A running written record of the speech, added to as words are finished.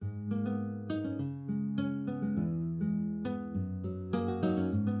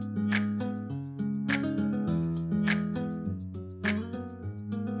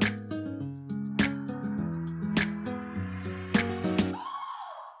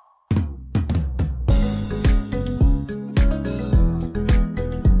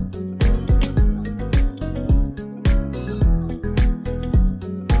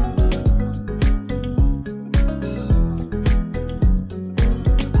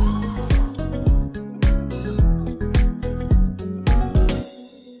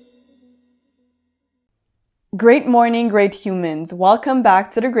Great morning, great humans. Welcome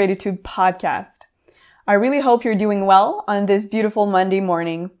back to the Gratitude Podcast. I really hope you're doing well on this beautiful Monday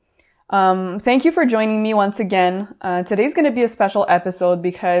morning. Thank you for joining me once again. Today's going to be a special episode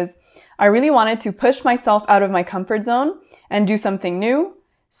because I really wanted to push myself out of my comfort zone and do something new.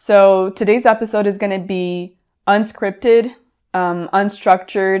 So today's episode is going to be unscripted,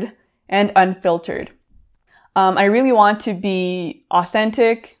 unstructured, and unfiltered. I really want to be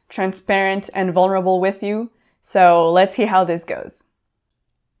authentic, transparent, and vulnerable with you. So let's see how this goes.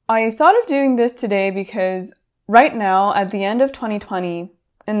 I thought of doing this today because right now, at the end of 2020,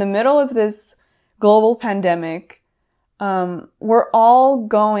 in the middle of this global pandemic, we're all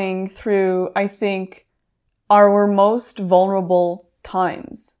going through, I think, our most vulnerable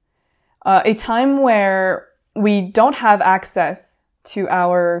times. A time where we don't have access to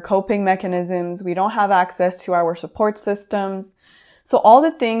our coping mechanisms. We don't have access to our support systems. So all the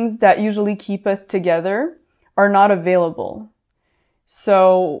things that usually keep us together are not available.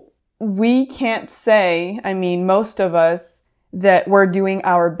 So we can't say, most of us, that we're doing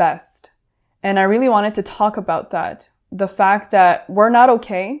our best. And I really wanted to talk about that. The fact that we're not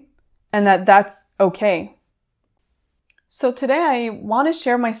okay and that that's okay. So today I want to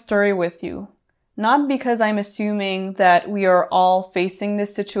share my story with you. Not because I'm assuming that we are all facing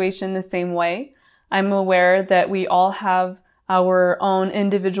this situation the same way. I'm aware that we all have our own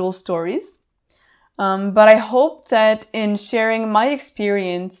individual stories. But I hope that in sharing my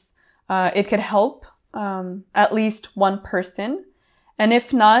experience, it could help at least one person. And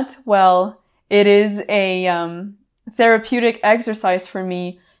if not, well, it is a therapeutic exercise for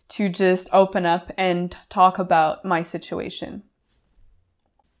me to just open up and talk about my situation.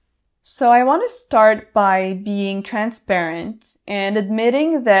 So I want to start by being transparent and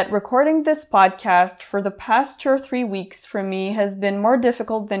admitting that recording this podcast for the past 2 or 3 weeks for me has been more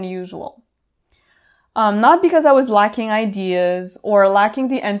difficult than usual. Not because I was lacking ideas or lacking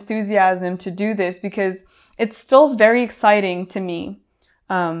the enthusiasm to do this, because it's still very exciting to me,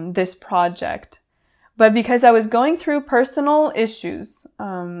 this project, but because I was going through personal issues,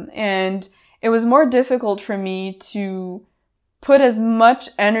 and it was more difficult for me to put as much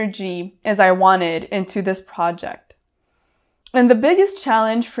energy as I wanted into this project. And the biggest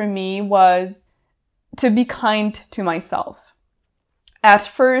challenge for me was to be kind to myself. At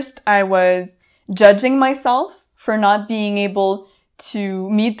first, I was judging myself for not being able to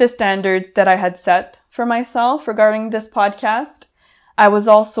meet the standards that I had set for myself regarding this podcast. I was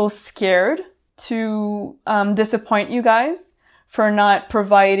also scared to disappoint you guys for not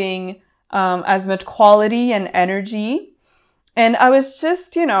providing as much quality and energy. And I was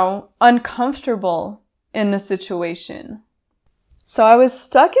just, uncomfortable in the situation. So I was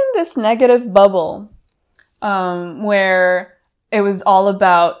stuck in this negative bubble, where it was all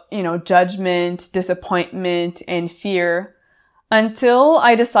about, judgment, disappointment, and fear, until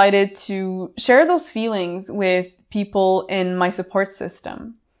I decided to share those feelings with people in my support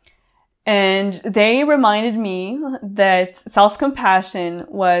system. And they reminded me that self-compassion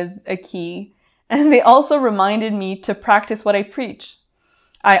was a key. And they also reminded me to practice what I preach.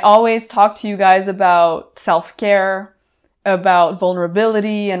 I always talk to you guys about self-care, about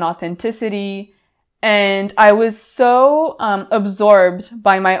vulnerability and authenticity. And I was so absorbed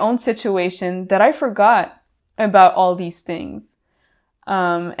by my own situation that I forgot about all these things.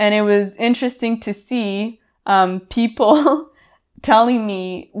 And it was interesting to see people telling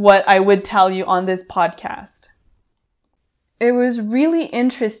me what I would tell you on this podcast. It was really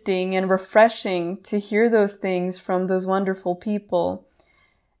interesting and refreshing to hear those things from those wonderful people.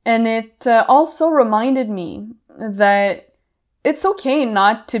 And it also reminded me that it's okay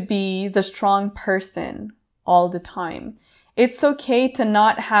not to be the strong person all the time. It's okay to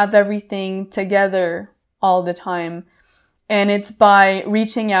not have everything together all the time. And it's by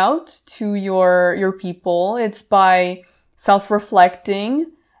reaching out to your people. It's by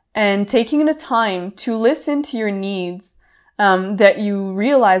self-reflecting and taking the time to listen to your needs, that you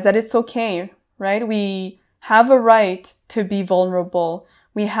realize that it's okay, right? We have a right to be vulnerable.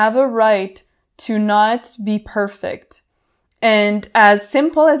 We have a right to not be perfect. And as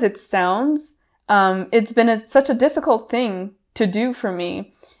simple as it sounds, it's been such a difficult thing to do for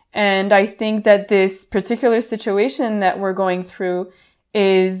me. And I think that this particular situation that we're going through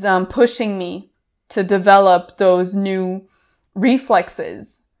is pushing me to develop those new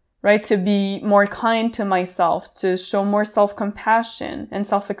reflexes, right? To be more kind to myself, to show more self-compassion and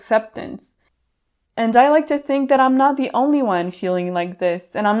self-acceptance. And I like to think that I'm not the only one feeling like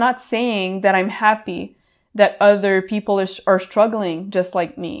this. And I'm not saying that I'm happy that other people are struggling just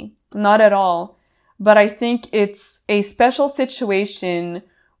like me. Not at all. But I think it's a special situation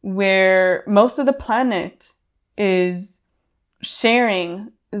where most of the planet is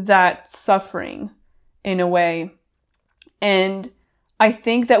sharing that suffering in a way. And I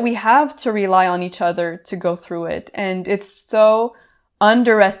think that we have to rely on each other to go through it. And it's so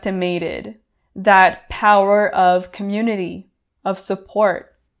underestimated, that power of community, of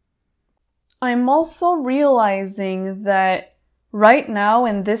support. I'm also realizing that right now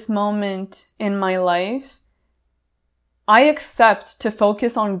in this moment in my life, I accept to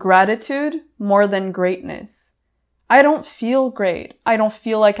focus on gratitude more than greatness. I don't feel great. I don't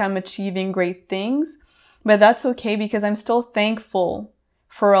feel like I'm achieving great things, but that's okay because I'm still thankful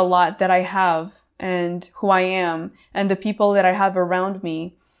for a lot that I have and who I am and the people that I have around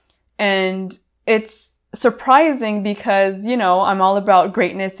me. And it's surprising because, I'm all about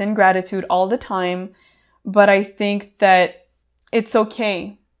greatness and gratitude all the time, but I think that it's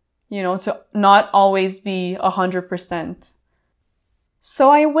okay, to not always be 100%. So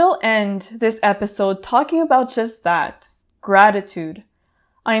I will end this episode talking about just that, gratitude.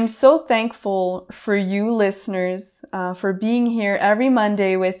 I'm so thankful for you listeners, for being here every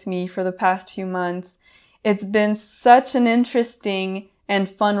Monday with me for the past few months. It's been such an interesting and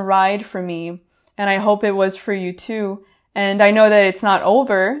fun ride for me, and I hope it was for you too. And I know that it's not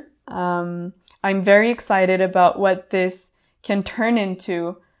over. I'm very excited about what this can turn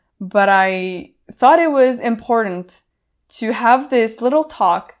into, but I thought it was important to have this little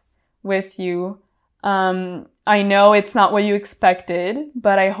talk with you. I know it's not what you expected,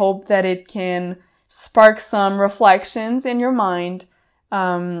 but I hope that it can spark some reflections in your mind.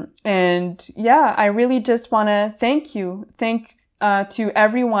 And yeah, I really just want to thank you. To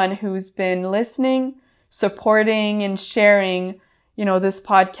everyone who's been listening, supporting, and sharing, this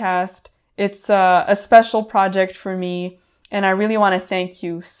podcast. It's a special project for me, and I really want to thank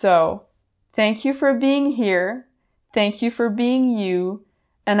you. So, thank you for being here. Thank you for being you.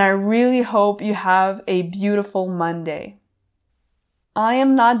 And I really hope you have a beautiful Monday. I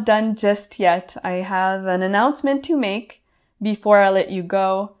am not done just yet. I have an announcement to make before I let you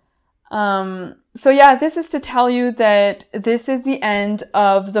go. So yeah, this is to tell you that this is the end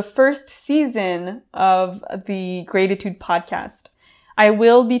of the first season of the Gratitude podcast. I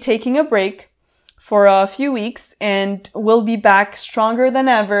will be taking a break for a few weeks and will be back stronger than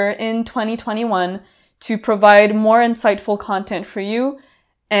ever in 2021 to provide more insightful content for you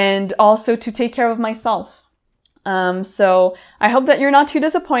and also to take care of myself. So I hope that you're not too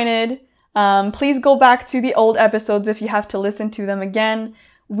disappointed. Please go back to the old episodes if you have to listen to them again.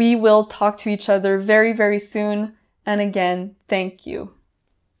 We will talk to each other very, very soon. And again, thank you.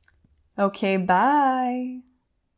 Okay, bye.